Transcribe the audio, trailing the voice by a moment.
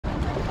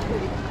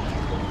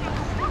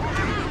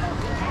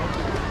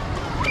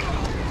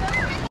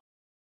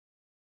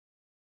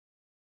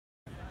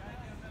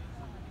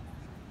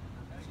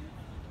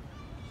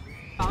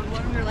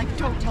You're like,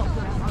 don't tell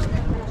them.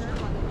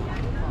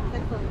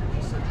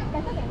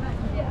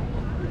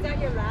 Is that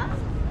your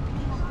last?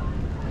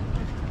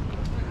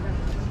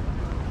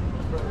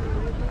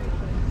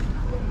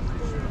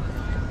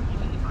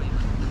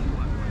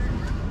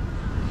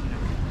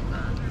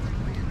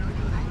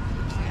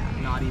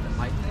 Not even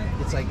like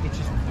it's like it's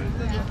just.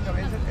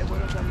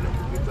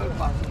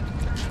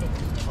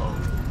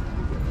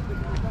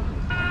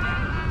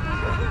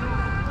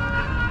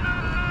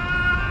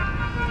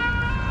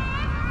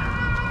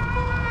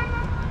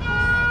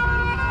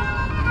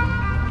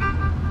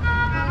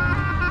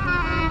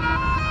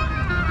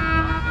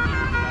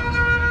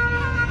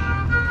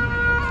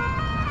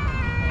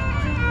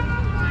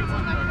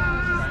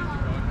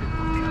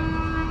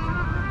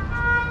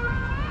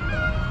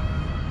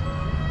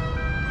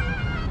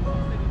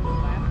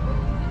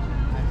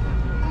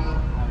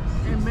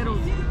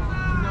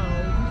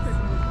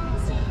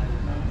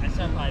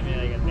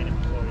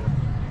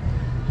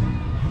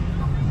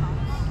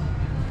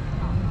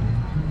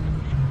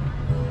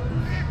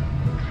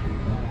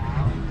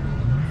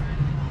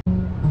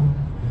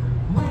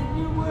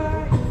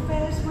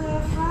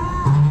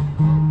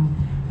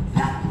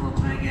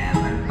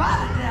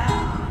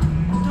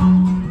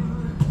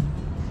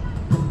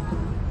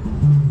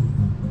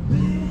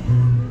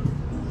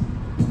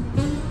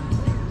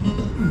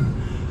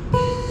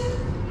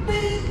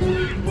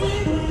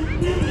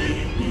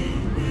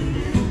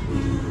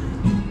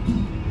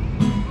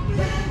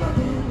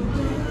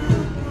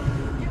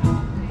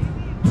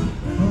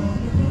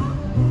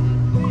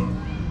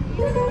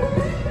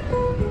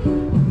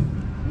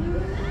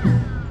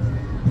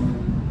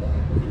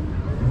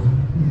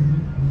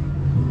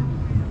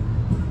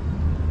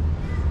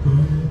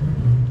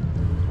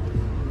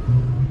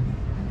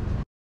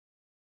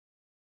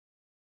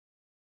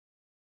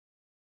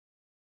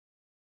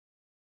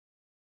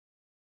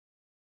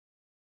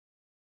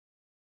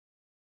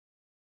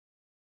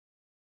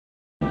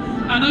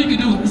 I know you can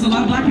do it. There's a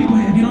lot of black people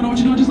here. If you don't know what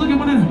you're doing, just look at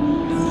one of them.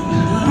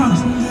 I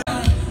promise.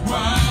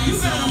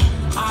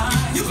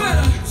 You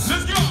better.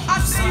 Let's go.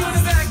 I see you in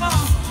the back, mom.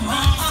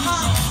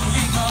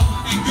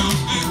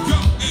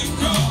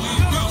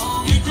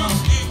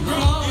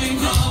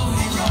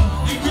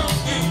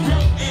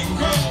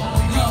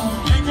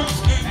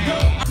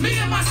 Me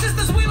and my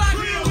sisters, we like.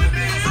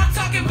 I'm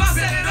talking about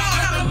set it all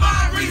out of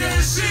mind reading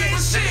and shit.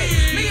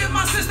 Me and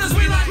my sisters,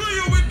 we like.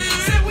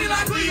 Said we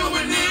like.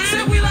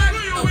 Said we like.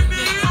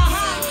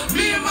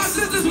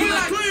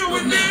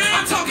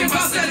 I'm talking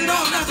about set it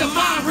off, not the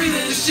mind reading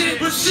and shit.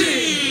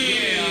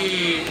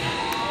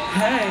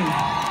 Hey.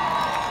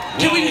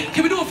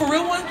 Can we do it for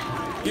real one?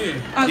 Yeah.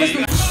 Alright, let's do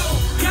it.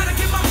 Gotta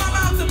get my mama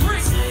out the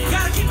bricks.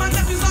 Gotta keep my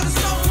nephews on the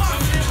stone walk.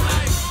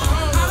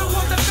 I don't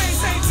want the face,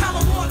 same time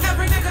I want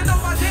every nigga know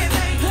my damn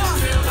name.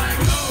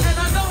 And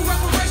I know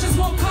reparations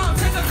won't come.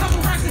 Take a couple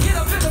racks to get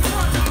up in the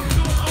front.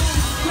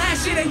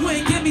 Last year they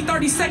wouldn't give me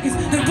 30 seconds.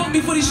 They booked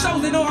me for these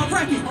shows, they know I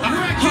wreck it.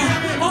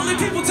 Only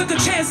people took a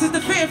chance is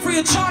the fan free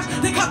of charge.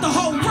 They got the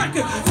whole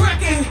record.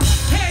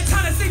 Head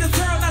time to see the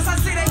girl as I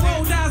see they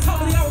roll down.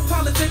 Told me I was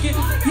politicking.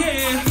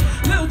 Yeah.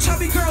 Little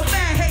chubby girl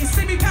mad. Hey,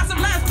 see me pass the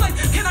last place.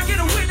 Can I get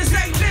a witness?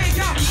 Hey, man,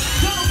 y'all.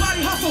 Don't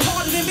nobody hustle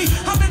harder than me.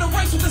 I'm in a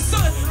race with the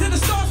sun. Then the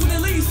stars when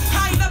it leaves.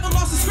 I ain't never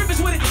lost a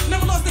scrimmage with it.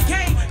 Never lost a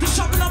game. Just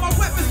sharpening all my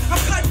weapons.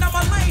 I'm cutting out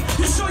my lane.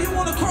 You sure you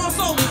wanna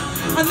cross over?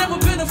 I never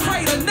been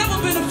afraid. I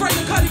never been afraid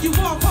of cutting you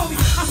off, homie.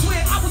 I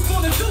swear I was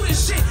gonna do this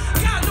shit.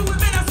 God knew it,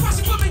 man. That's why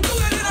she put me through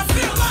that, and I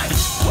feel like.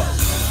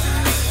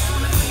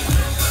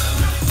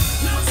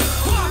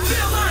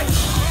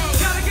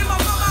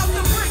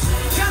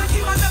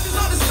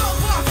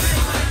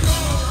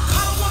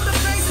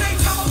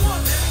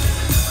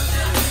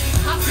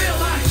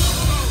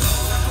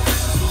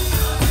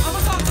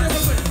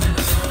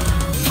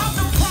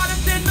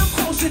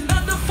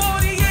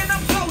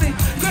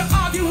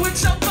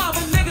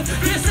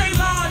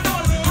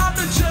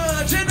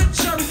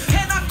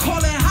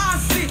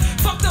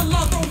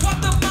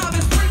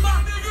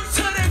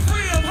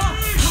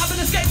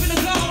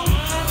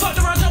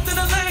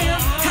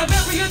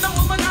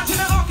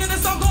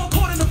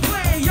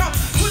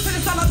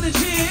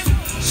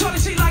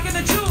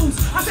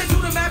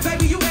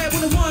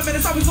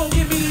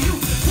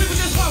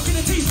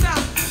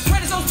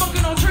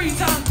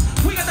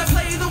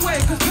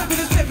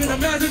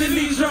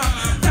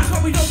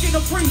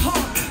 Free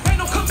heart, ain't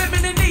no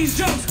commitment in these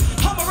jokes.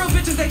 All my real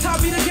bitches, they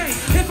taught me the game.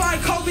 If I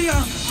ain't Kobe,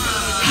 I'm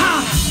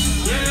ha.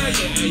 Yeah.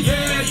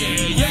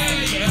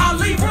 I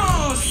leave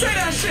wrong. Say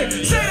that shit.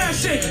 Say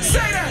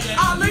that.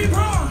 I leave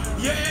wrong.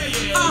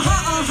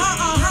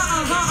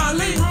 I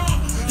leave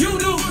wrong. You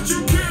do what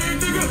you can,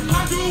 nigga.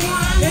 I do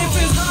what I want. If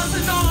it's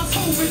hustling, I'm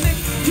moving,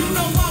 nigga. You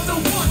know I'm the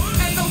one.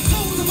 Ain't no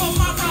tools above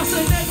my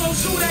roster. They gon'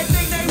 shoot that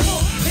thing they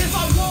want. If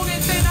I want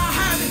it, then I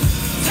have it.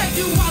 Take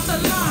you out the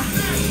line.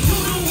 You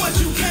do what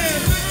you can.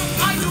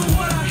 I do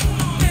what I.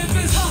 If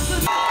it's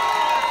hustling.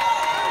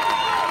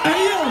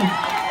 Hey yo,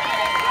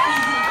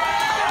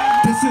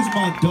 this is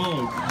my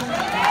dog.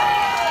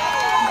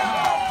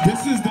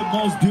 This is the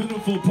most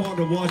beautiful part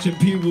of watching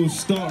people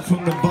start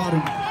from the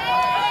bottom.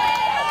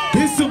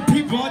 There's some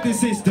people out there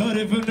say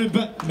started from the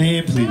back.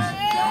 Man, please.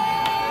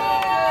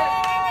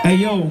 Hey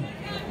yo,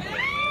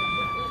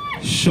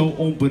 show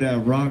Oompa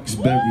that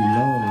Roxbury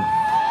love.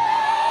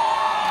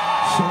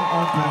 Show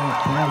Oompa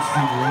that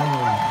Pastry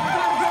love.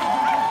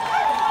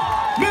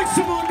 Make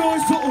some more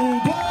noise for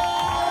Oompa.